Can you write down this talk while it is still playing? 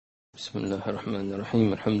بسم الله الرحمن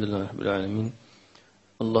الرحيم. الحمد لله رب العالمين.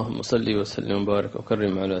 اللهم صل وسلم وبارك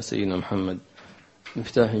وكرم على سيدنا محمد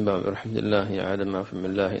مفتاح باب رحمة الله عاد ما في من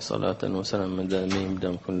الله صلاة وسلام دائمين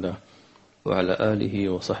بدم كله وعلى آله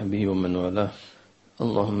وصحبه ومن والاه.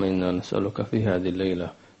 اللهم إنا نسألك في هذه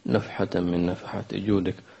الليلة نفحة من نفحات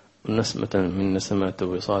جودك، ونسمة من نسمات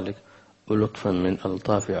وصالك، ولطفا من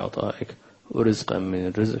ألطاف عطائك، ورزقا من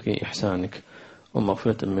رزق إحسانك،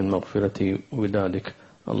 ومغفرة من مغفرة ودادك.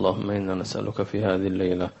 اللهم إنا نسألك في هذه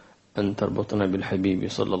الليلة أن تربطنا بالحبيب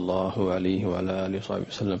صلى الله عليه وعلى آله وصحبه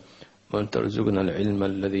وسلم، وأن ترزقنا العلم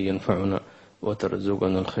الذي ينفعنا،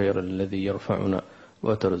 وترزقنا الخير الذي يرفعنا،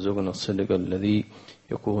 وترزقنا الصدق الذي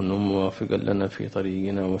يكون موافقا لنا في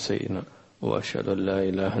طريقنا وسيئنا. وأشهد أن لا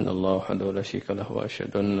إله إلا الله وحده لا شريك له،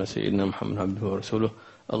 وأشهد أن سيدنا محمد عبده ورسوله.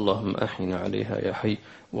 اللهم أحينا عليها يا حي،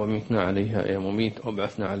 وميتنا عليها يا مميت،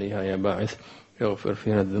 وابعثنا عليها يا باعث. يغفر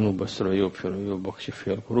فيها الذنوب واستر عيوب في العيوب، واكشف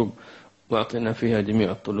فيها الكروب، واعطنا فيها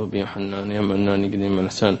جميع الطلوب يا حنان يا منان قديم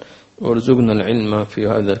الإحسان. وارزقنا العلم في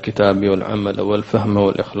هذا الكتاب والعمل والفهم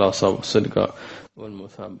والإخلاص والصدق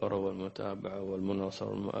والمثابرة والمتابعة والمناصرة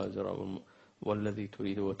والمؤازرة والذي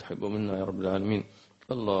تريد وتحب منا يا رب العالمين.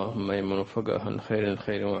 اللهم يمن وفقه الخير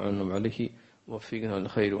الخير وعنهم عليه، وفقنا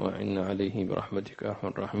الخير وأعنا عليه برحمتك يا أرحم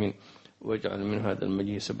الراحمين. واجعل من هذا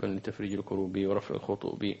المجلس سببا لتفريج الكروب ورفع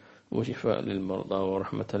الخطوب وشفاء للمرضى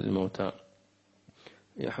ورحمة للموتى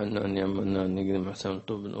يا حنان يا منان نقدم حسن.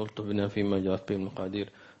 ألطف بنا فيما جرت به المقادير،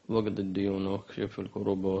 وقد الديون واكشف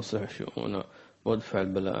الكروب وصح شؤونا، وادفع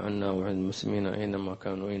البلاء عنا وعن المسلمين أينما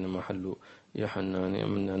كانوا أينما حلوا يا حنان يا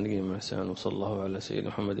منان نقدم حسن. وصلى الله على سيدنا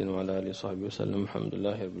محمد وعلى آله وصحبه وسلم. الحمد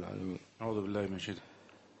لله رب العالمين. أعوذ بالله من الشيطان.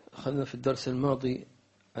 أخذنا في الدرس الماضي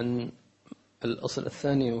عن الأصل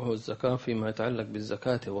الثاني وهو الزكاة فيما يتعلق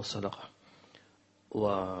بالزكاة والصدقة،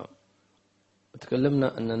 وتكلمنا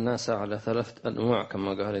أن الناس على 3 أنواع كما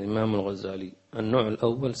قال الإمام الغزالي. النوع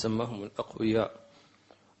الأول سماهم الأقوياء،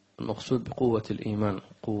 المقصود بقوة الإيمان،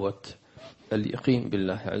 قوة اليقين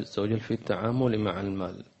بالله عز وجل في التعامل مع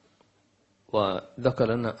المال. وذكر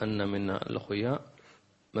لنا أن من الأقوياء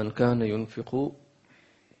من كان ينفق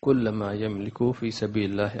كل ما يملك في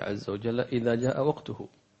سبيل الله عز وجل إذا جاء وقته،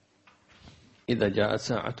 إذا جاءت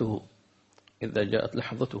ساعته، إذا جاءت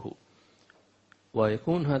لحظته،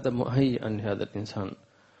 ويكون هذا مهيئا لهذا الإنسان.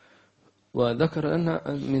 وذكر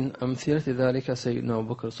لنا من أمثلة ذلك سيدنا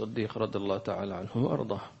أبو بكر الصديق رضي الله تعالى عنه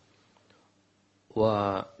وأرضاه.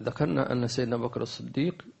 وذكرنا أن سيدنا أبو بكر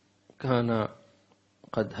الصديق كان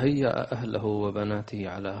قد هيأ أهله وبناته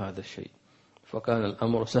على هذا الشيء، فكان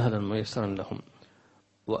الأمر سهلا ميسرا لهم.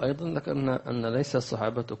 وأيضا ذكرنا أن ليس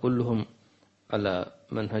الصحابة كلهم على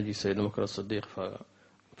منهج سيدنا أبو بكر الصديق،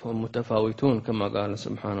 فهم متفاوتون كما قال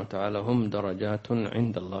سبحانه وتعالى هم درجات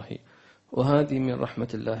عند الله. وهذه من رحمة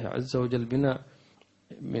الله عز وجل بنا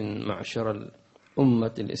من معشر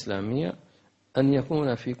الأمة الإسلامية أن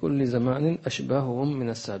يكون في كل زمان أشباههم من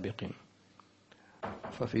السابقين،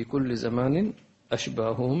 ففي كل زمان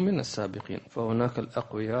أشباههم من السابقين، فهناك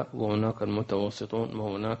الأقوياء وهناك المتوسطون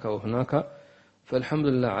وهناك وهناك. فالحمد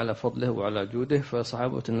لله على فضله وعلى جوده.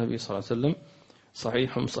 فصحابة النبي صلى الله عليه وسلم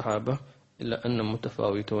صحيح هم صحابة، إلا أن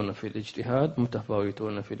متفاوتون في الاجتهاد،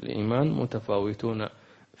 متفاوتون في الإيمان، متفاوتون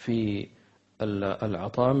في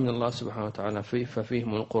العطاء من الله سبحانه وتعالى،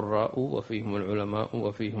 ففيهم القراء وفيهم العلماء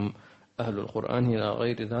وفيهم أهل القرآن إلى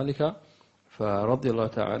غير ذلك. فرضي الله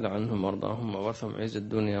تعالى عنهم وارضاهم وورثهم عز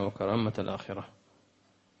الدنيا وكرامة الآخرة.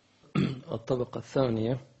 الطبقة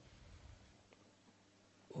الثانية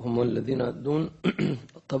هم الذين دون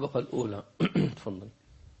الطبقة الأولى. تفضل.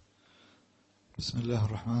 بسم الله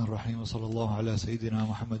الرحمن الرحيم، وصلى الله على سيدنا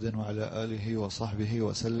محمد وعلى آله وصحبه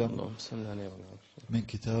وسلم. اللهم صل عليه وسلم. من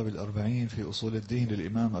كتاب الأربعين في أصول الدين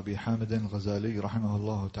للإمام أبي حامد الغزالي رحمه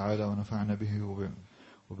الله تعالى، ونفعنا به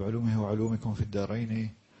وبعلومه وعلومكم في الدارين،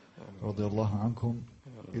 رضي الله عنكم،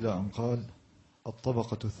 إلى أن قال: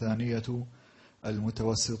 الطبقة الثانية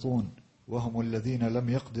المتوسطون، وهم الذين لم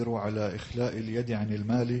يقدروا على إخلاء اليد عن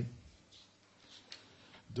المال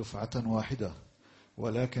دفعة واحدة،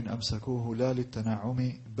 ولكن أمسكوه لا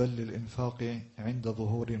للتنعم بل للإنفاق عند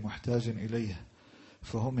ظهور محتاج إليه،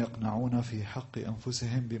 فهم يقنعون في حق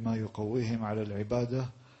أنفسهم بما يقويهم على العبادة،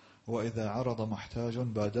 وإذا عرض محتاج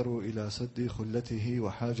بادروا إلى سد خلته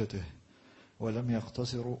وحاجته،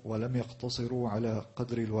 ولم يقتصروا على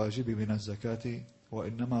قدر الواجب من الزكاة،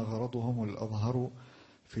 وإنما غرضهم الأظهر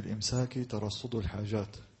في الإمساك ترصد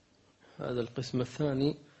الحاجات. هذا القسم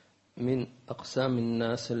الثاني من أقسام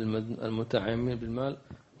الناس المتعاملين بالمال.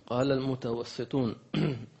 قال المتوسطون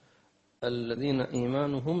الذين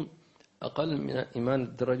إيمانهم أقل من إيمان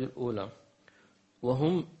الدرجة الأولى،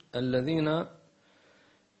 وهم الذين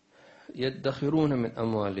يدخرون من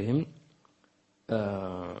أموالهم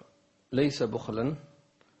ليس بخلا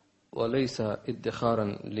وليس ادخارا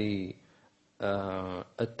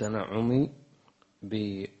للتنعم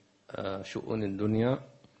بشؤون الدنيا،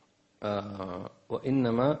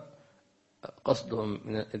 وإنما قصدهم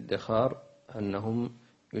من الادخار أنهم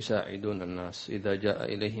يساعدون الناس، إذا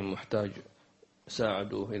جاء إليهم محتاج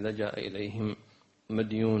ساعدوه، إذا جاء إليهم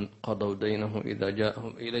مديون قضوا دينه، إذا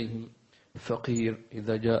جاءهم إليهم فقير،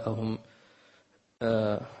 إذا جاءهم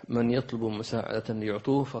من يطلب مساعدة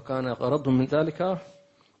ليعطوه، فكان غرضهم من ذلك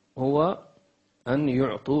هو أن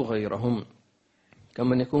يعطوا غيرهم،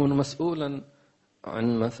 كمن يكون مسؤولا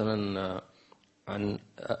عن مثلا عن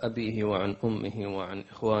أبيه وعن أمه وعن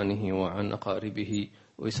إخوانه وعن أقاربه،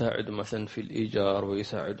 ويساعد مثلا في الإيجار،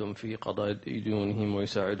 ويساعدهم في قضاء ديونهم،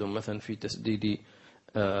 ويساعدهم مثلا في تسديد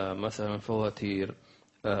مثلا فواتير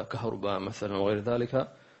كهرباء مثلا وغير ذلك،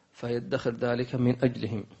 فيدخر ذلك من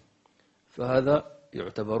أجلهم، فهذا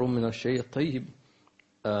يعتبر من الشيء الطيب،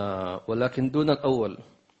 ولكن دون الأول،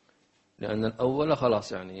 لأن الأول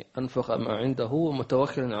خلاص يعني أنفق ما عنده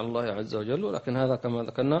متوكلا على الله عز وجل، ولكن هذا كما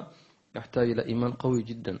ذكرنا يحتاج إلى إيمان قوي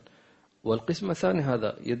جدا. والقسم الثاني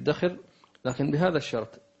هذا يدخر، لكن بهذا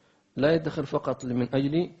الشرط، لا يدخر فقط من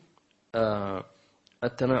أجل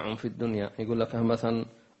التناعم في الدنيا، يقول لك مثلا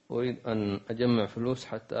أريد أن أجمع فلوس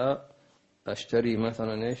حتى أشتري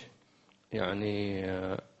مثلا إيش يعني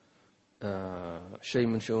شيء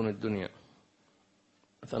من شؤون الدنيا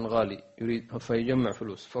مثلا غالي، يريد فيجمع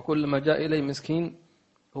فلوس، فكل ما جاء إليه مسكين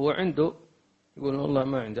هو عنده يقول والله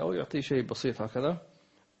ما عنده، أو يعطيه شيء بسيط هكذا،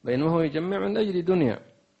 بينما هو يجمع من أجل دنيا،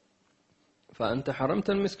 فأنت حرمت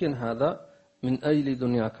المسكين هذا من أجل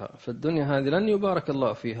دنياك، فالدنيا هذه لن يبارك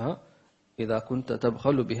الله فيها إذا كنت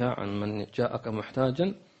تبخل بها عن من جاءك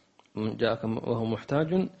محتاجا، من جاءك وهو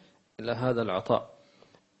محتاج إلى هذا العطاء.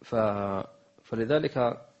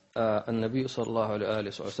 فلذلك النبي صلى الله عليه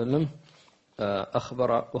وسلم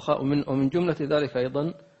أخبر، ومن جملة ذلك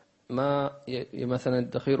أيضا ما مثلا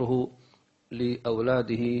يدخره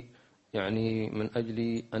لأولاده، يعني من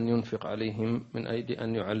أجل أن ينفق عليهم، من أجل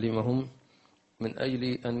أن يعلمهم، من أجل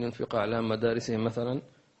أن ينفق على مدارسهم مثلا،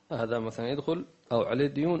 هذا مثلا يدخل، أو عليه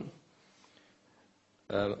ديون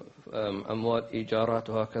أموال إيجارات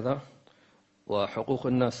وهكذا وحقوق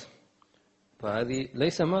الناس، فهذه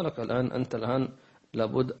ليس مالك الآن، أنت الآن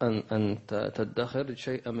لابد أن تدخر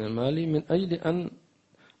شيئا من المال من أجل أن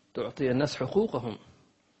تعطي الناس حقوقهم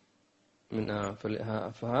منها،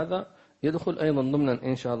 فهذا يدخل أيضا ضمنا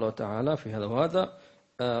إن شاء الله تعالى في هذا. وهذا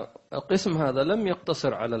القسم هذا لم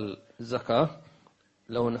يقتصر على الزكاة،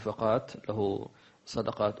 له نفقات، له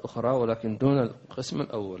صدقات أخرى، ولكن دون القسم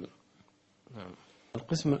الأول. نعم.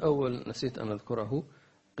 القسم الأول نسيت أن أذكره،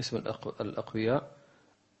 قسم الأقوياء،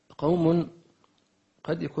 قوم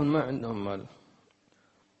قد يكون ما عندهم مال،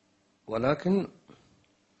 ولكن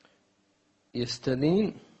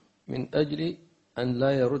يستدين من أجل أن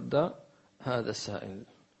لا يرد هذا السائل،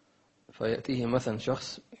 فيأتيه مثلا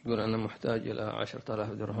شخص يقول أنا محتاج إلى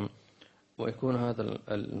 10,000 درهم، ويكون هذا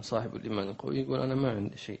صاحب الإيمان القوي يقول أنا ما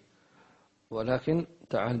عندي شيء، ولكن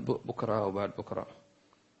تعال بكرة أو بعد بكرة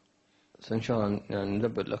إن شاء الله يعني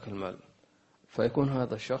نلبد لك المال، فيكون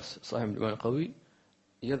هذا الشخص صاحب الإيمان القوي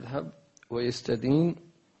يذهب ويستدين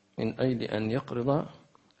من أجل أن يقرض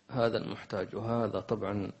هذا المحتاج، وهذا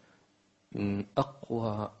طبعا من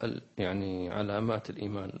أقوى يعني علامات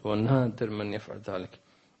الإيمان، والنادر من يفعل ذلك،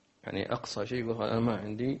 يعني أقصى شيء يقول أنا ما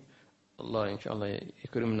عندي، الله إن شاء الله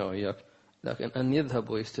يكرمنا وإياك، لكن أن يذهب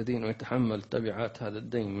ويستدين ويتحمل تبعات هذا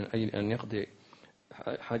الدين من أجل أن يقضي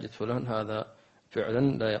حاجة فلان، هذا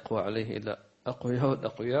فعلا لا يقوى عليه إلا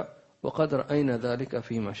الأقوياء، وقد رأينا ذلك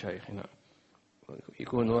في مشايخنا،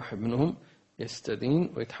 يكون واحد منهم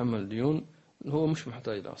يستدين ويتحمل ديون هو مش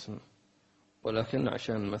محتاج أصلا، ولكن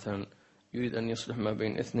عشان مثلا يريد أن يصلح ما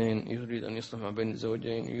بين اثنين، يريد أن يصلح ما بين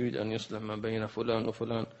زوجين، يريد أن يصلح ما بين فلان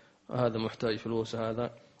وفلان، هذا محتاج فلوس،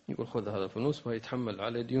 هذا يقول خذ هذا الفلوس، ويتحمل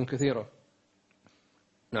عليه ديون كثيرة.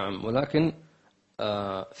 نعم، ولكن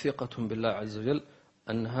ثقة بالله عز وجل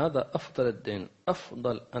أن هذا أفضل الدين،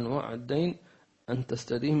 أفضل أنواع الدين أن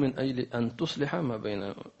تستدين من أجل أن تصلح ما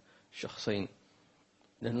بين شخصين،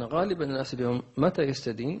 لأن غالبا الناس اليوم متى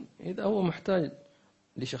يستدين؟ إذا هو محتاج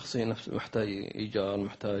لشخصين نفسه، محتاج إيجار،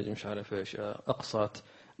 محتاج مش عارف إيش، أقساط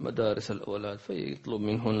مدارس الأولاد، فيطلب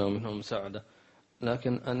من هنا ومن هنا مساعدة،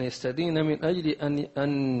 لكن أن يستدين من أجل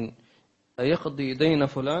أن يقضي دين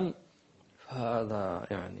فلان، فهذا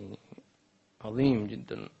يعني عظيم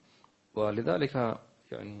جدا. ولذلك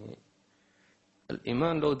يعني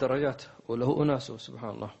الإيمان له درجات وله أناسه سبحان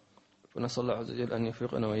الله، فنسأل الله عز وجل أن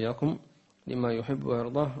يوفقنا وإياكم لما يحب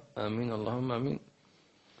ويرضاه، آمين اللهم آمين.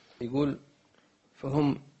 يقول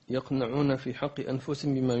فهم يقنعون في حق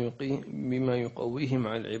أنفسهم بما يقويهم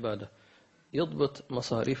على العبادة، يضبط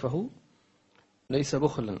مصاريفه ليس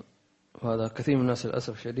بخلا. وهذا كثير من الناس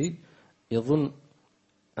للأسف الشديد يظن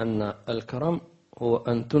أن الكرم هو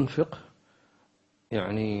أن تنفق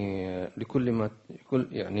يعني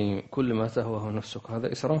كل ما تهواه نفسك،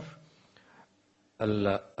 هذا إسراف.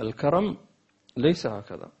 الكرم ليس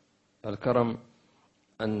هكذا. الكرم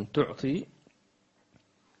أن تعطي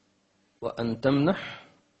وأن تمنح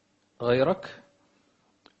غيرك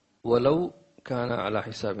ولو كان على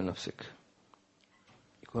حساب نفسك،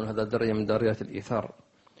 يكون هذا درجة من درجات الإيثار.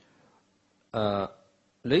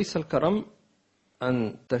 ليس الكرم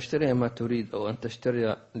أن تشتري ما تريد أو أن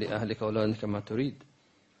تشتري لأهلك وأولادك ما تريد،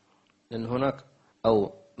 لأن هناك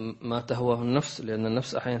أو ما تهواه النفس، لأن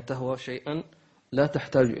النفس أحيانا تهوى شيئا لا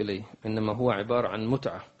تحتاج إليه، إنما هو عبارة عن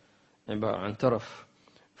متعة، عبارة عن ترف.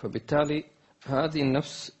 فبالتالي فهذه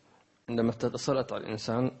النفس عندما تتسلط على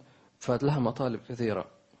الإنسان فلها مطالب كثيرة،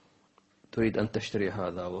 تريد أن تشتري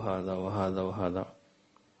هذا وهذا وهذا وهذا،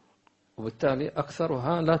 وبالتالي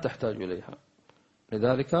أكثرها لا تحتاج إليها.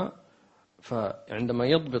 لذلك فعندما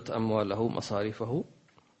يضبط أمواله مصاريفه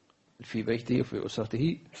في بيته وفي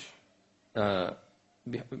أسرته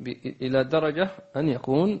إلى درجة أن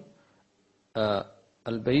يكون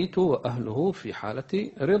البيت وأهله في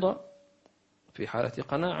حالة رضا، في حالة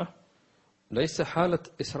قناعة، ليس حالة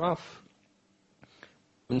إسراف.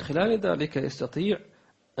 من خلال ذلك يستطيع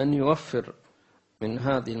أن يوفر من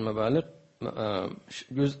هذه المبالغ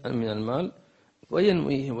جزءا من المال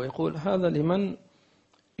وينويه ويقول هذا لمن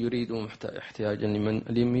يريد احتياجا،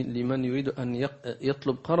 لمن يريد أن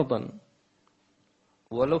يطلب قرضا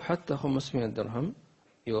ولو حتى 500 درهم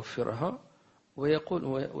يوفرها، ويقول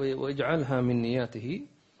ويجعلها من نياته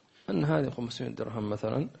أن هذه 500 درهم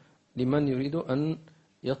مثلا لمن يريد أن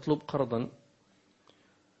يطلب قرضا.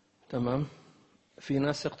 تمام. في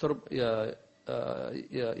ناس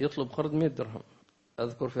يطلب قرض 100 درهم.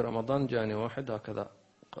 أذكر في رمضان جاني واحد هكذا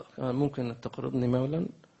قال ممكن تقرضني مولا،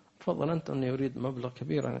 فظننت أنه يريد مبلغ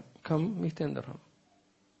كبير. كم؟ 200 درهم.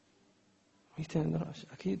 200 درهم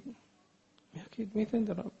أكيد 200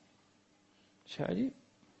 درهم، شيء عجيب.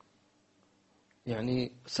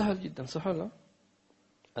 يعني سهل جدا، صح ولا؟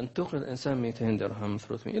 أن تقرض الإنسان 200 درهم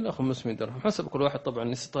 300 إلى 500 درهم حسب كل واحد طبعا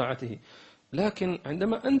لاستطاعته. لكن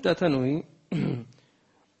عندما أنت تنوي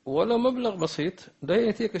ولو مبلغ بسيط لا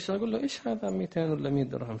يأتيك الشيء يقول له إيش هذا 200 ولا 100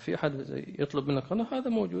 درهم، في أحد يطلب منك؟ لا، هذا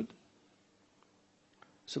موجود.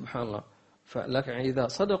 سبحان الله. لكن إذا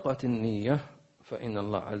صدقت النية فإن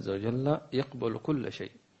الله عز وجل يقبل كل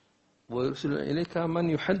شيء ويرسل إليك من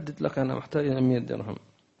يحدد لك أنا محتاج إلى 100 درهم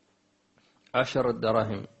 10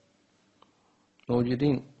 دراهم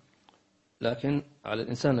موجودين. لكن على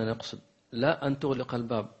الإنسان أن يقصد، لا أن تغلق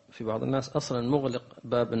الباب. في بعض الناس أصلا مغلق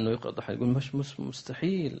باب أنه يقرض أحد، يقول مش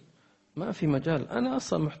مستحيل، ما في مجال، أنا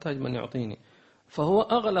أصلا محتاج من يعطيني، فهو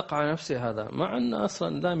أغلق على نفسه هذا، مع أن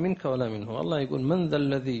أصلا لا منك ولا منه. الله يقول من ذا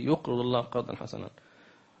الذي يقرض الله قرضا حسنا.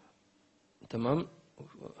 تمام.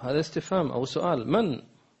 هذا استفهام أو سؤال، من؟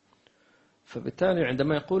 فبالتالي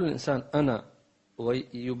عندما يقول الإنسان أنا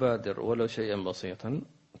ويبادر ولو شيئا بسيطا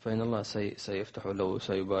فإن الله سيفتح له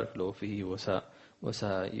وسيبارك له فيه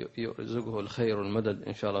وسيرزقه الخير والمدد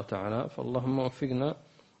إن شاء الله تعالى. فاللهم وفقنا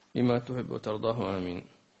لما تحب وترضاه، آمين.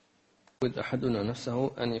 يود أحدنا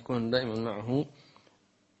نفسه أن يكون دائما معه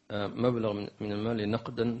مبلغ من المال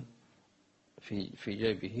نقدا في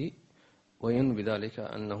جيبه، وينوي بذلك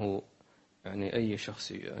أنه يعني أي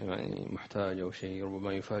شخص يعني محتاج أو شيء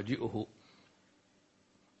ربما يفاجئه،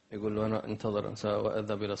 يقول له أنا انتظر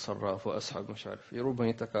وأذهب إلى الصراف وأسحب مش عارف، ربما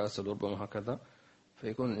يتكاسل ربما هكذا،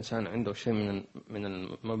 فيكون الإنسان عنده شيء من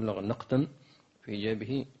المبلغ نقدا في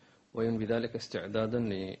جيبه، وينوي بذلك استعدادا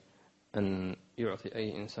لأن يعطي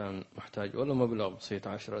أي إنسان محتاج ولو مبلغ بسيط،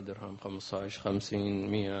 10 درهم 15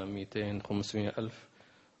 50 100 200 500 ألف،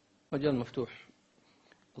 مجال مفتوح.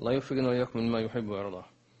 الله يوفقنا وإياكم مما يحب ويرضى.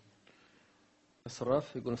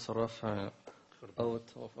 الصراف يقول الصراف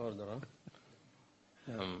اوت اوف اوردر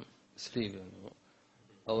سليب يعني،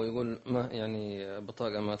 او يقول ما يعني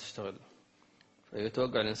بطاقة ما تشتغل،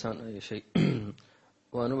 فيتوقع الإنسان أي شيء.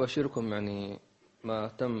 ونبشركم يعني ما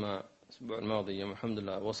تم الأسبوع الماضي يوم الحمد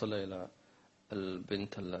لله وصل إلى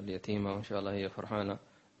البنت اليتيمة، وإن شاء الله هي فرحانة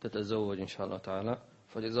تتزوج إن شاء الله تعالى،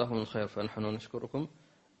 فجزاهم الخير. فنحن نشكركم،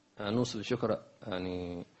 نوصل شكر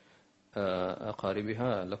يعني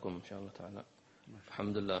أقاربها لكم إن شاء الله تعالى.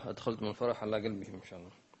 الحمد لله أدخلت من فرح على قلبهم إن شاء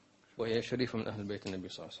الله، وهي شريفة من أهل بيت النبي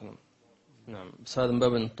صلى الله عليه وسلم. نعم، بس هذا من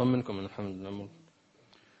باب نطمنكم من الحمد لله.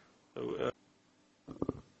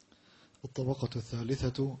 الطبقة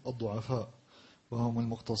الثالثة الضعفاء، وهم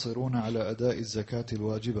المقتصرون على أداء الزكاة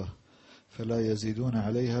الواجبة، فلا يزيدون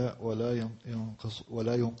عليها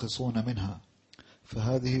ولا ينقصون منها،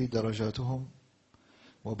 فهذه درجاتهم،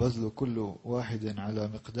 وبذل كل واحد على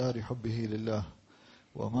مقدار حبه لله.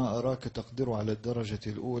 وما أراك تقدر على الدرجة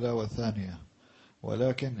الأولى والثانية،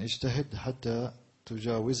 ولكن اجتهد حتى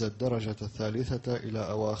تجاوز الدرجة الثالثة إلى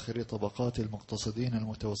أواخر طبقات المقتصدين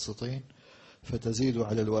المتوسطين، فتزيد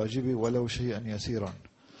على الواجب ولو شيئا يسيرا،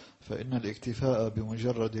 فإن الاكتفاء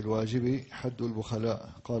بمجرد الواجب حد البخلاء.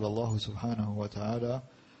 قال الله سبحانه وتعالى: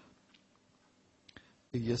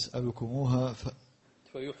 إن يسألكموها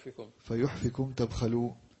فيحفكم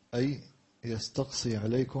تبخلوا، أي يستقصي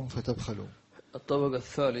عليكم فتبخلوا. الطبقة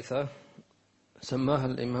الثالثة سماها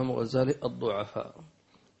الإمام الغزالي الضعفاء،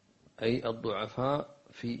 أي الضعفاء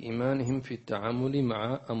في إيمانهم في التعامل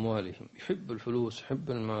مع أموالهم، يحب الفلوس،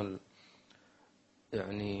 يحب المال،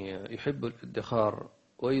 يعني يحب الادخار.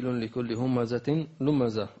 ويل لكل همزة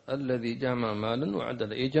لمزة الذي جمع مالا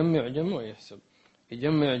وعدل، يجمع ويحسب،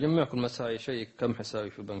 يجمع كل مساء شيء كم حسابي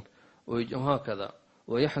في البنك، وهكذا،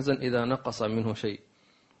 ويحزن إذا نقص منه شيء،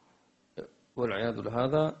 والعياذ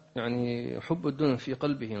لهذا. يعني حب الدنيا في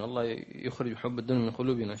قلبه، الله يخرج حب الدنيا من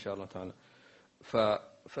قلوبنا إن شاء الله تعالى.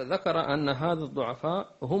 فذكر أن هذا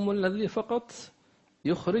الضعفاء هم الذي فقط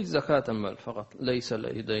يخرج زكاة المال فقط، ليس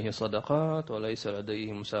لديه صدقات، وليس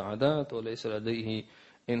لديه مساعدات، وليس لديه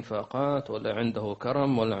إنفاقات، ولا عنده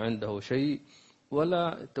كرم، ولا عنده شيء،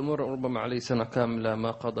 ولا تمر ربما عليه سنة كاملة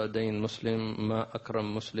ما قضى دين مسلم، ما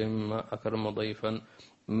أكرم مسلم، ما أكرم ضيفا،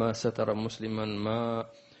 ما ستر مسلما، ما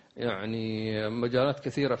يعني مجالات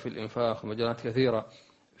كثيرة في الإنفاق، مجالات كثيرة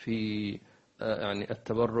في يعني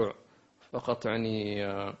التبرع، فقط يعني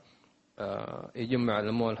يجمع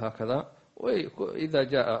الأموال هكذا. وإذا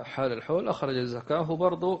جاء حال الحول أخرج الزكاة،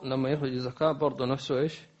 وبرضه لما يخرج الزكاة برضه نفسه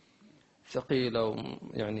إيش؟ ثقيل، أو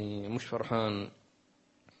يعني مش فرحان.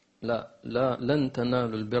 لا لن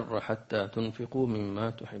تنالوا البر حتى تنفقوا مما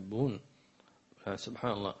تحبون.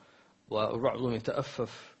 سبحان الله. وبعضهم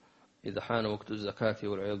يتأفف إذا حان وقت الزكاة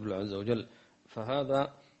والعياذ بالله عز وجل.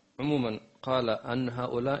 فهذا عموما قال أن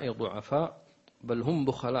هؤلاء ضعفاء، بل هم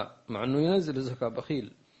بخلاء، مع أنه ينزل الزكاة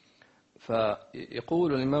بخيل.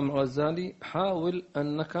 فيقول الإمام الغزالي: حاول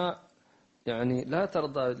أنك يعني لا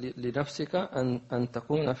ترضى لنفسك أن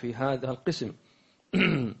تكون في هذا القسم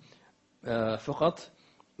فقط،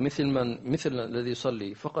 مثل الذي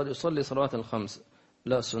يصلي فقط، يصلي صلوات الخمس،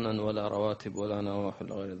 لا سنن ولا رواتب ولا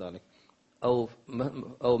نوافل غير ذلك،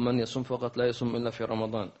 أو من يصوم فقط، لا يصوم إلا في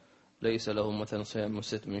رمضان، ليس له مثلا صيام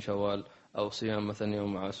 6 من شوال، أو صيام مثلا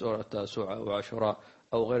يوم التاسوع أو عاشوراء،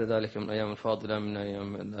 أو غير ذلك من الأيام الفاضلة، من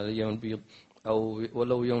أيام البيض، أو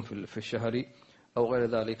ولو يوم في الشهر أو غير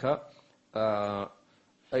ذلك.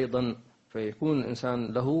 أيضا فيكون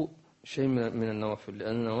الإنسان له شيء من النوافل،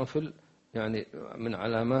 لأن النوافل يعني من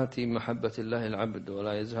علامات محبة الله العبد،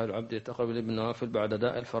 ولا يزال العبد يتقرب إليه بالنوافل بعد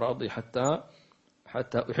داء الفراض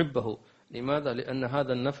حتى يحبه. لماذا؟ لأن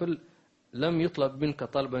هذا النفل لم يطلب منك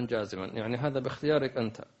طلبا جازما، يعني هذا باختيارك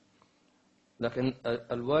أنت، لكن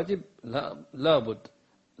الواجب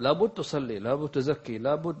لابد تصلي، لابد تزكي،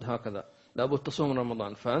 لابد هكذا، لابد تصوم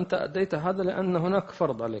رمضان، فأنت أديت هذا لأن هناك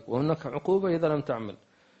فرض عليك، وهناك عقوبة إذا لم تعمل.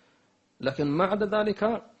 لكن ما عدا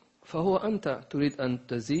ذلك فهو أنت تريد أن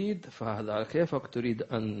تزيد، فهذا على كيفك، تريد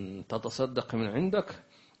أن تتصدق من عندك،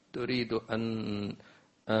 تريد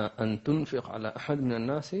أن تنفق على أحد من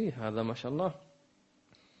الناس، هذا ما شاء الله.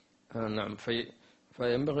 نعم.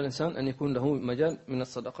 فينبغي الإنسان أن يكون له مجال من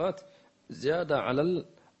الصدقات زيادة على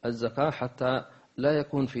الزكاة، حتى لا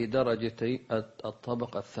يكون في درجتي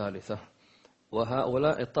الطبقة الثالثة.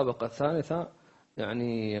 وهؤلاء الطبقة الثالثة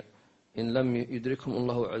يعني إن لم يدركهم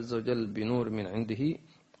الله عز وجل بنور من عنده،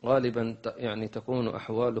 غالبا يعني تكون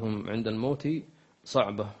أحوالهم عند الموت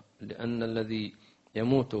صعبة، لأن الذي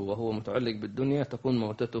يموت وهو متعلق بالدنيا تكون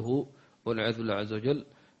موتته والعياذ بالله عز وجل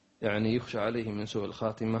يعني يخشى عليه من سوء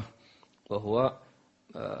الخاتمة، وهو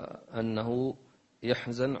أنه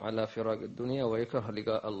يحزن على فراق الدنيا ويكره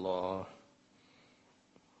لقاء الله،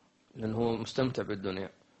 لأنه مستمتع بالدنيا،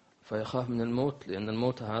 فيخاف من الموت، لأن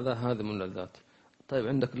الموت هذا هادم اللذات. طيب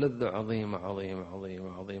عندك لذة عظيمة عظيمة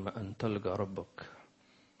عظيمة عظيمة أن تلقى ربك.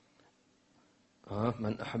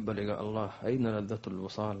 من أحب لقاء الله، أين لذة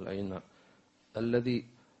الوصال؟ أين الذي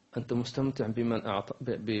أنت مستمتع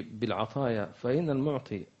بالعطايا، فأين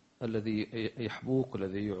المعطي الذي يحبوك،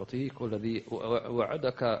 والذي يعطيك، والذي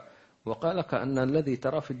وعدك وقالك أن الذي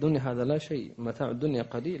ترى في الدنيا هذا لا شيء، متاع الدنيا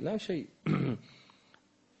قليل لا شيء.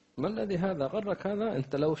 ما الذي هذا غرك؟ هذا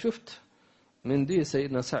أنت لو شفت من دي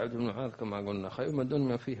سيدنا سعد بن معاذ كما قلنا خير من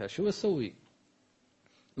الدنيا فيها، شو تسوي؟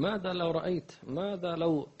 ماذا لو رأيت؟ ماذا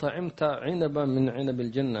لو طعمت عنبا من عنب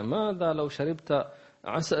الجنة؟ ماذا لو شربت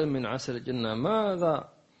عسل من عسل الجنة؟ ماذا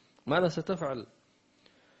ماذا ستفعل؟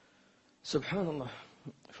 سبحان الله.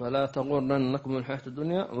 فلا تغرنكم الحياة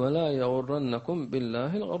الدنيا ولا يغرنكم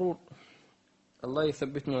بالله الغرور. الله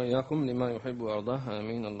يثبتنا وإياكم لما يحب ويرضاه،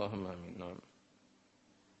 آمين اللهم آمين. نعم.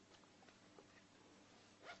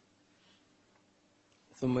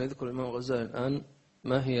 ثم يذكر الإمام الغزالي الآن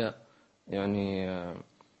ما هي يعني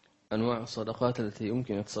أنواع الصدقات التي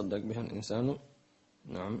يمكن يتصدق بها الإنسان.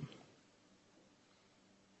 نعم.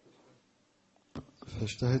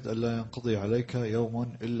 فاجتهد ألا ينقضي عليك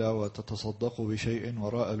يوم إلا وتتصدق بشيء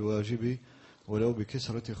وراء الواجب ولو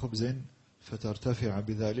بكسرة خبز فترتفع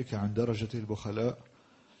بذلك عن درجة البخلاء،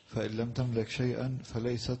 فإن لم تملك شيئا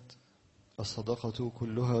فليست الصدقة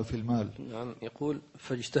كلها في المال. نعم. يقول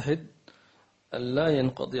فاجتهد ألا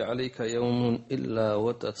ينقضي عليك يوم إلا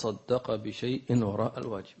وتتصدق بشيء وراء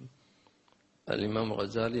الواجب. الإمام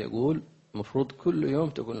الغزالي يقول مفروض كل يوم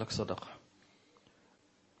تكون لك صدقة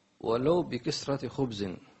ولو بكسرة خبز.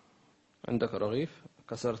 عندك رغيف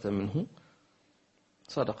كسرت منه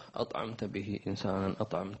صدقة، أطعمت به إنسانا،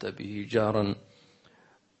 أطعمت به جارا،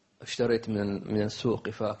 اشتريت من السوق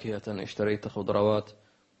فاكهة، اشتريت خضروات،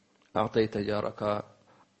 أعطيت جارك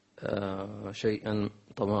شيئا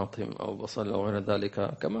طماطم أو بصل أو غير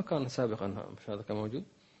ذلك كما كان سابقا. مش هذا كان موجود؟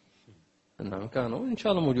 نعم كان، وإن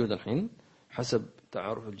شاء الله موجود الحين حسب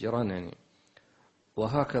تعارف الجيران يعني.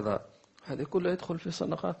 وهكذا هذه كلها يدخل في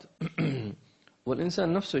صدقات.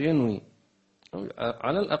 والإنسان نفسه ينوي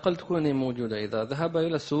على الأقل تكون موجودة. إذا ذهب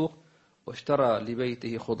إلى السوق واشترى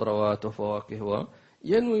لبيته خضروات وفواكه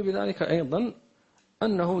ينوي بذلك أيضا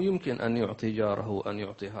أنه يمكن أن يعطي جاره، أن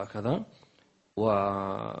يعطي هكذا،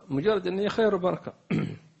 ومجرد أن هي خير وبركة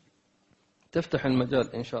تفتح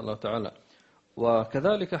المجال إن شاء الله تعالى.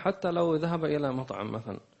 وكذلك حتى لو ذهب إلى مطعم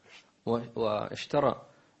مثلا واشترى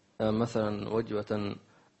مثلا وجبة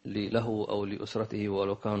له أو لأسرته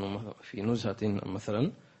ولو كانوا في نزهة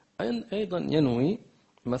مثلا، أيضا ينوي.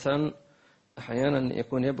 مثلا أحيانا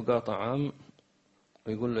يكون يبقى طعام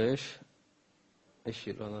ويقول له إيش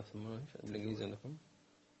هذا الإنجليزي لكم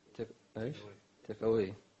تيك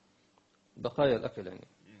أواي، بقايا الأكل يعني،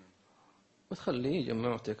 وتخليه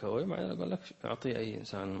يجمعه تيك أواي، مع يقول لك أعطيه أي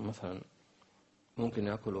إنسان مثلا ممكن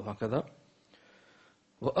يأكله هكذا.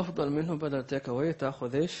 وأفضل منه بدل تيك أواي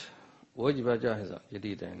تأخذ وجبة جاهزة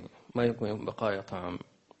جديدة، يعني ما يكون بقايا طعام.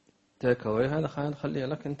 تيك أواي هذا خليه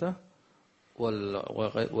لك أنت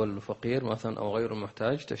والفقير مثلا أو غير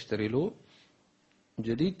محتاج تشتري له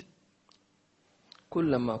جديد.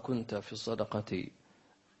 كلما كنت في الصدقة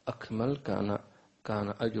أكمل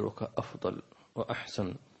كان أجرك أفضل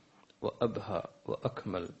وأحسن وأبهى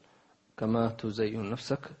وأكمل. كما تزين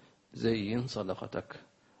نفسك زين صدقتك،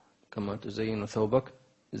 كما تزين ثوبك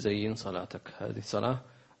زين صلاتك. هذه صلاة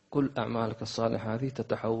كل أعمالك الصالحة هذه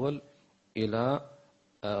تتحول إلى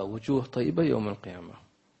وجوه طيبة يوم القيامة.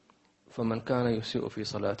 فمن كان يسيء في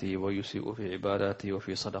صلاته ويسيء في عباداته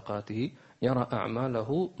وفي صدقاته يرى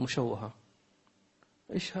أعماله مشوهة.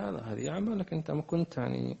 إيش هذا؟ هذه أعمالك أنت ما كنت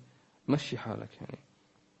يعني مشي حالك يعني.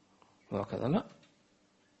 وهكذا لا،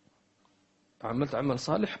 عملت عمل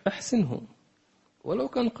صالح أحسنه ولو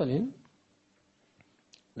كان قليل،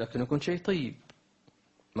 لكن يكون شيء طيب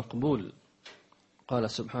مقبول. قال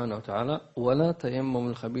سبحانه وتعالى ولا تيمموا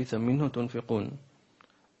الخبيث منه تنفقون.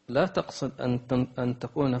 لا تقصد أن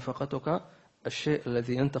تكون نفقتك الشيء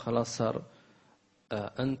الذي أنت خلاص صار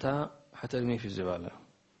أنت حترميه في الزبالة.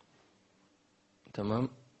 تمام؟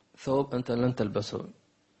 ثوب أنت لن تلبسه،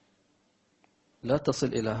 لا تصل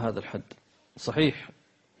إلى هذا الحد. صحيح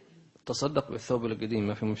تصدق بالثوب القديم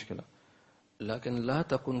ما في مشكلة، لكن لا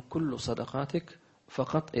تكن كل صدقاتك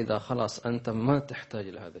فقط إذا خلاص أنت ما تحتاج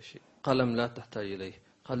لهذا الشيء. قلم لا تحتاج إليه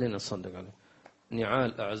خلينا نصدق عليه.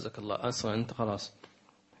 نعال أعزك الله أصلا أنت خلاص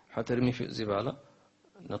حترمي في الزبالة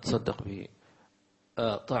نتصدق به.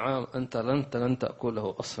 طعام أنت لن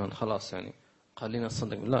تأكله أصلا خلاص يعني خلينا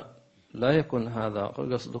نصدق. لا يكون هذا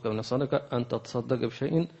قصدك من الصدقة أن تتصدق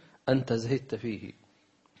بشيء أنت زهدت فيه.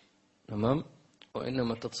 تمام؟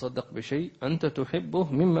 وإنما تتصدق بشيء أنت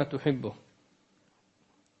تحبه مما تحبه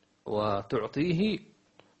وتعطيه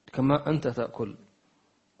كما أنت تأكل.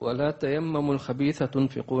 ولا تيمموا الخبيث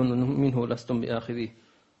تنفقون منه لستم بآخذيه.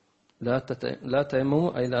 لا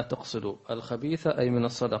تيمموا أي لا تقصدوا الخبيث أي من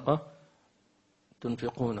الصدقة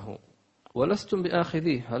تنفقونه ولستم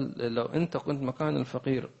بآخذيه. هل لو أنت كنت مكان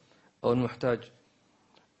الفقير أو المحتاج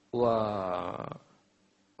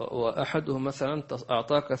وأحده مثلا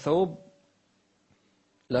أعطاك ثوب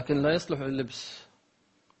لكن لا يصلح لللبس،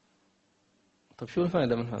 طب شو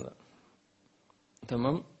الفائدة من هذا؟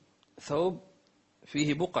 تمام؟ ثوب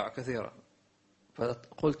فيه بقع كثيرة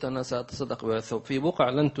فقلت أنا سأتصدق بهذا الثوب، فيه بقع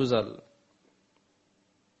لن تزال،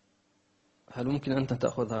 هل ممكن أنت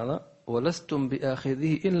تأخذ هذا؟ ولستم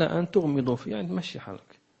بآخذه إلا أن تغمضوا فيه، يعني تمشي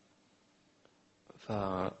حالك.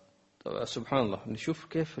 فسبحان الله، نشوف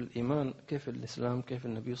كيف الإيمان، كيف الإسلام، كيف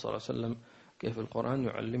النبي صلى الله عليه وسلم، كيف القرآن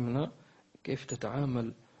يعلمنا كيف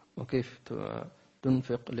تتعامل وكيف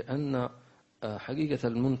تنفق، لأن حقيقة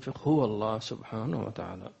المنفق هو الله سبحانه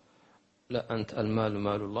وتعالى. لا أنت، المال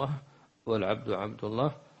مال الله والعبد عبد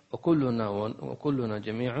الله، وكلنا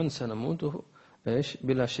جميعا سنموت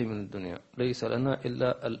بلا شيء من الدنيا، ليس لنا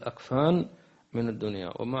إلا الأكفان من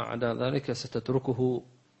الدنيا، وما عدا ذلك ستتركه.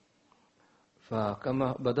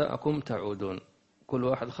 فكما بدأكم تعودون، كل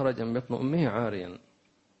واحد خرج من بطن أمه عاريا،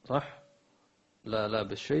 صح؟ لا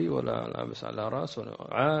لابس شيء ولا لابس على رأسه،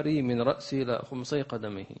 عاري من رأسه إلى خمصي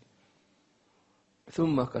قدمه،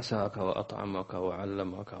 ثم كساك وأطعمك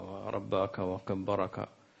وعلمك ورباك وكبرك،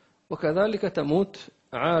 وكذلك تموت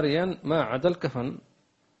عاريا ما عدا الكفن.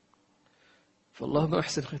 فاللهم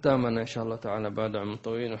أحسن ختامنا إن شاء الله تعالى بعد عمر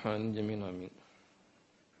طويل وحال جميل، آمين.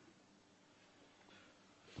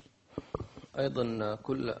 أيضا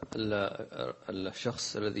كل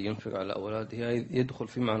الشخص الذي ينفق على أولاده يدخل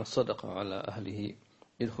في معنى الصدقة على أهله،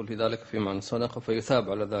 يدخل في ذلك في معنى الصدقة، فيثاب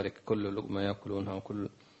على ذلك كل لقمة يأكلونها وكل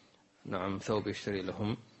ثوب يشتري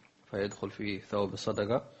لهم، فيدخل في ثوب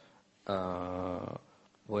الصدقة،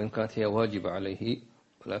 وإن كانت هي واجبة عليه،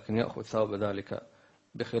 ولكن يأخذ ثوب ذلك،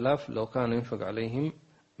 بخلاف لو كان ينفق عليهم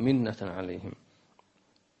منة عليهم،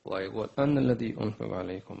 ويقول أنا الذي أنفق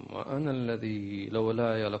عليكم، وأنا الذي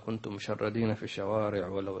لولاي لكنتم مشردين في الشوارع،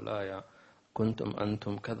 ولولاي كنتم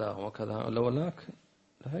أنتم كذا وكذا، لولاك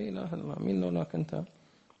لا إله إلا الله، مين لولاك أنت؟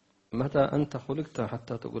 متى أنت خلقت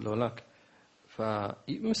حتى تقول لولاك؟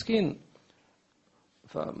 فمسكين،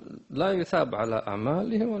 فلا يثاب على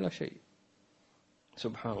أعماله ولا شيء،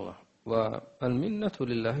 سبحان الله. والمنة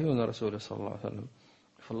لله ولرسوله صلى الله عليه وسلم،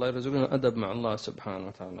 فالله يرزقنا أدب مع الله سبحانه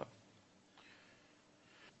وتعالى.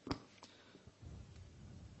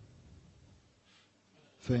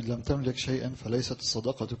 فإن لم تملك شيئا فليست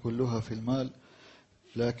الصدقة كلها في المال،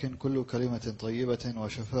 لكن كل كلمة طيبة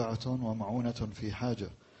وشفاعة ومعونة في حاجة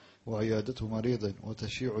وعيادة مريض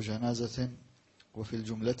وتشييع جنازة، وفي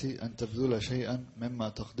الجملة أن تبذل شيئا مما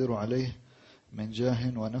تقدر عليه من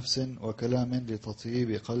جاه ونفس وكلام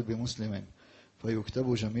لتطيب قلب مسلم،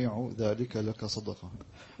 فيكتب جميع ذلك لك صدقة.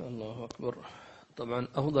 الله أكبر. طبعا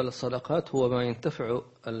أفضل الصدقات هو ما ينتفع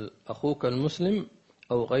أخوك المسلم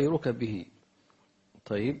أو غيرك به،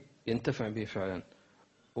 طيب ينتفع به فعلا،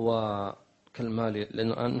 وكالمال،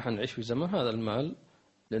 لأنه نحن نعيش في زمن هذا المال،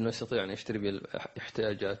 لأنه يستطيع أن يشتري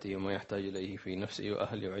باحتياجاته وما يحتاج إليه في نفسه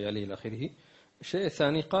وأهله وعياله إلى آخره. الشيء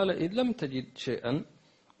الثاني قال إذ لم تجد شيئا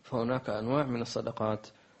فهناك أنواع من الصدقات،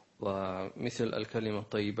 ومثل الكلمة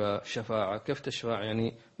الطيبة، شفاعة. كيف تشفع؟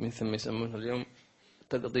 يعني من ثم يسمونها اليوم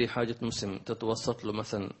تقضي حاجة مسلم، تتوسط له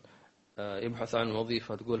مثلا، يبحث عن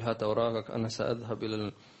وظيفة، تقول هات أوراقك أنا سأذهب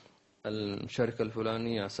إلى الشركة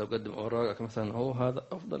الفلانية سأقدم أوراقك مثلا، هو هذا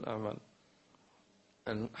أفضل الأعمال،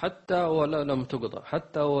 حتى ولو لم تقضى،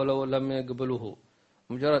 حتى ولو لم يقبله،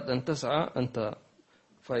 مجرد أن تسعى أنت.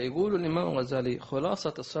 فيقول الإمام الغزالي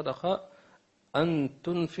خلاصة الصدقة أن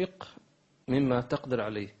تنفق مما تقدر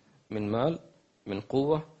عليه، من مال، من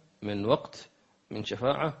قوة، من وقت، من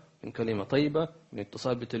شفاعة، من كلمة طيبة، من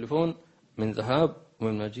اتصال بالتليفون، من ذهاب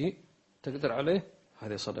ومن مجيء تقدر عليه،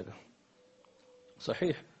 هذه صدقة.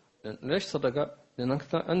 صحيح. ليش صدقة؟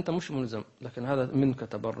 لأنك أنت مش ملزم، لكن هذا منك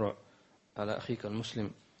تبرع على أخيك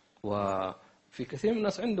المسلم. وفي كثير من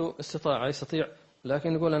الناس عنده استطاعة يستطيع،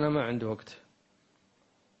 لكن يقول أنا ما عندي وقت.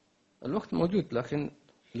 الوقت موجود، لكن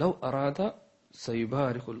لو أراد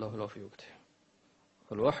سيبارك الله له في وقته.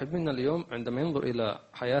 الواحد منا اليوم عندما ينظر إلى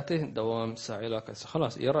حياته دوام ساعة إلى كذا،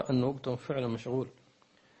 خلاص يرى أن وقته فعلا مشغول.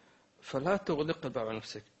 فلا تغلق الباب على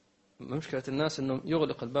نفسك. مشكلة الناس أنه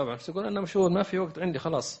يغلق الباب على نفسك، يقول أنا مشغول ما في وقت عندي،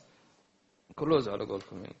 خلاص كلوز على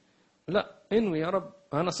قولكم يعني. لا، انوي يا رب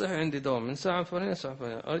أنا صحيح عندي دوام من ساعة فلانية ساعة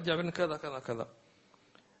فلانية، أرجع من كذا كذا كذا،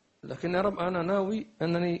 لكن يا رب أنا ناوي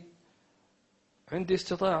أنني عندي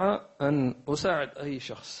استطاعة أن أساعد أي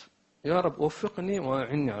شخص، يا رب وفقني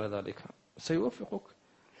وأعني على ذلك، سيوفقك.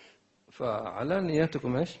 فعلى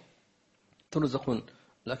نياتكم إيش ترزقون،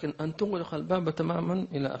 لكن أن تغلق الباب تماما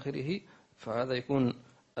إلى آخره فهذا يكون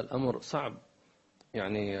الأمر صعب.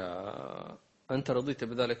 يعني أنت رضيت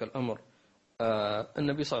بذلك الأمر.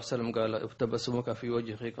 النبي صلى الله عليه وسلم قال ابتبسمك في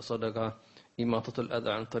وجه أخيك صدقة، إماطة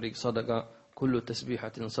الأذى عن طريق صدقة، كل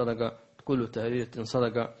تسبيحة صدقة، كل تهليلة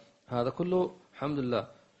صدقة، هذا كله الحمد لله.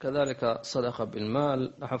 كذلك صدقة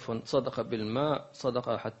بالمال، عفوا صدقة بالماء،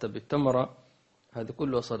 صدقة حتى بالتمرة، هذه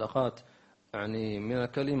كلها صدقات. يعني من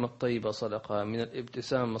الكلمة الطيبة صدقة، من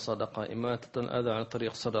الابتسامة صدقة، إماتة الأذى عن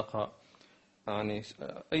طريق صدقة، يعني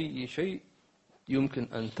أي شيء يمكن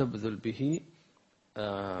أن تبذل به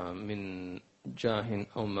من جاه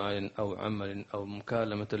أو مال أو عمل أو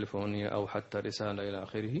مكالمة تلفونية أو حتى رسالة إلى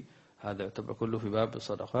آخره، هذا يعتبر كله في باب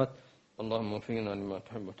الصدقات. اللهم وفقنا لما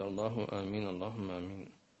تحب وترضاه، آمين اللهم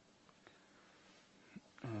آمين.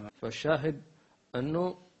 فالشاهد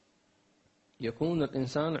أنه يكون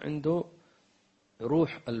الإنسان عنده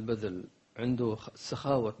روح البذل، عنده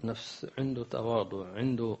سخاوة نفس، عنده تواضع،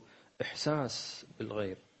 عنده إحساس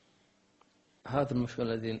بالغير. هذا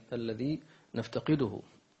المشكلة الذي نفتقده.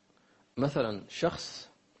 مثلا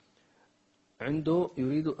شخص عنده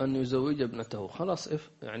يريد أن يزوج ابنته، خلاص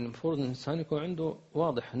يعني المفروض الإنسان يكون عنده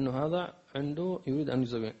واضح أنه هذا عنده يريد أن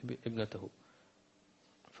يزوج ابنته،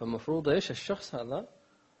 فالمفروض إيش الشخص هذا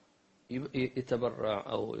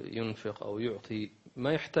يتبرع أو ينفق أو يعطي،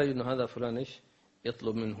 ما يحتاج أنه هذا فلان إيش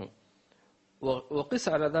يطلب منه. وقس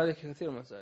على ذلك كثير من المسائل.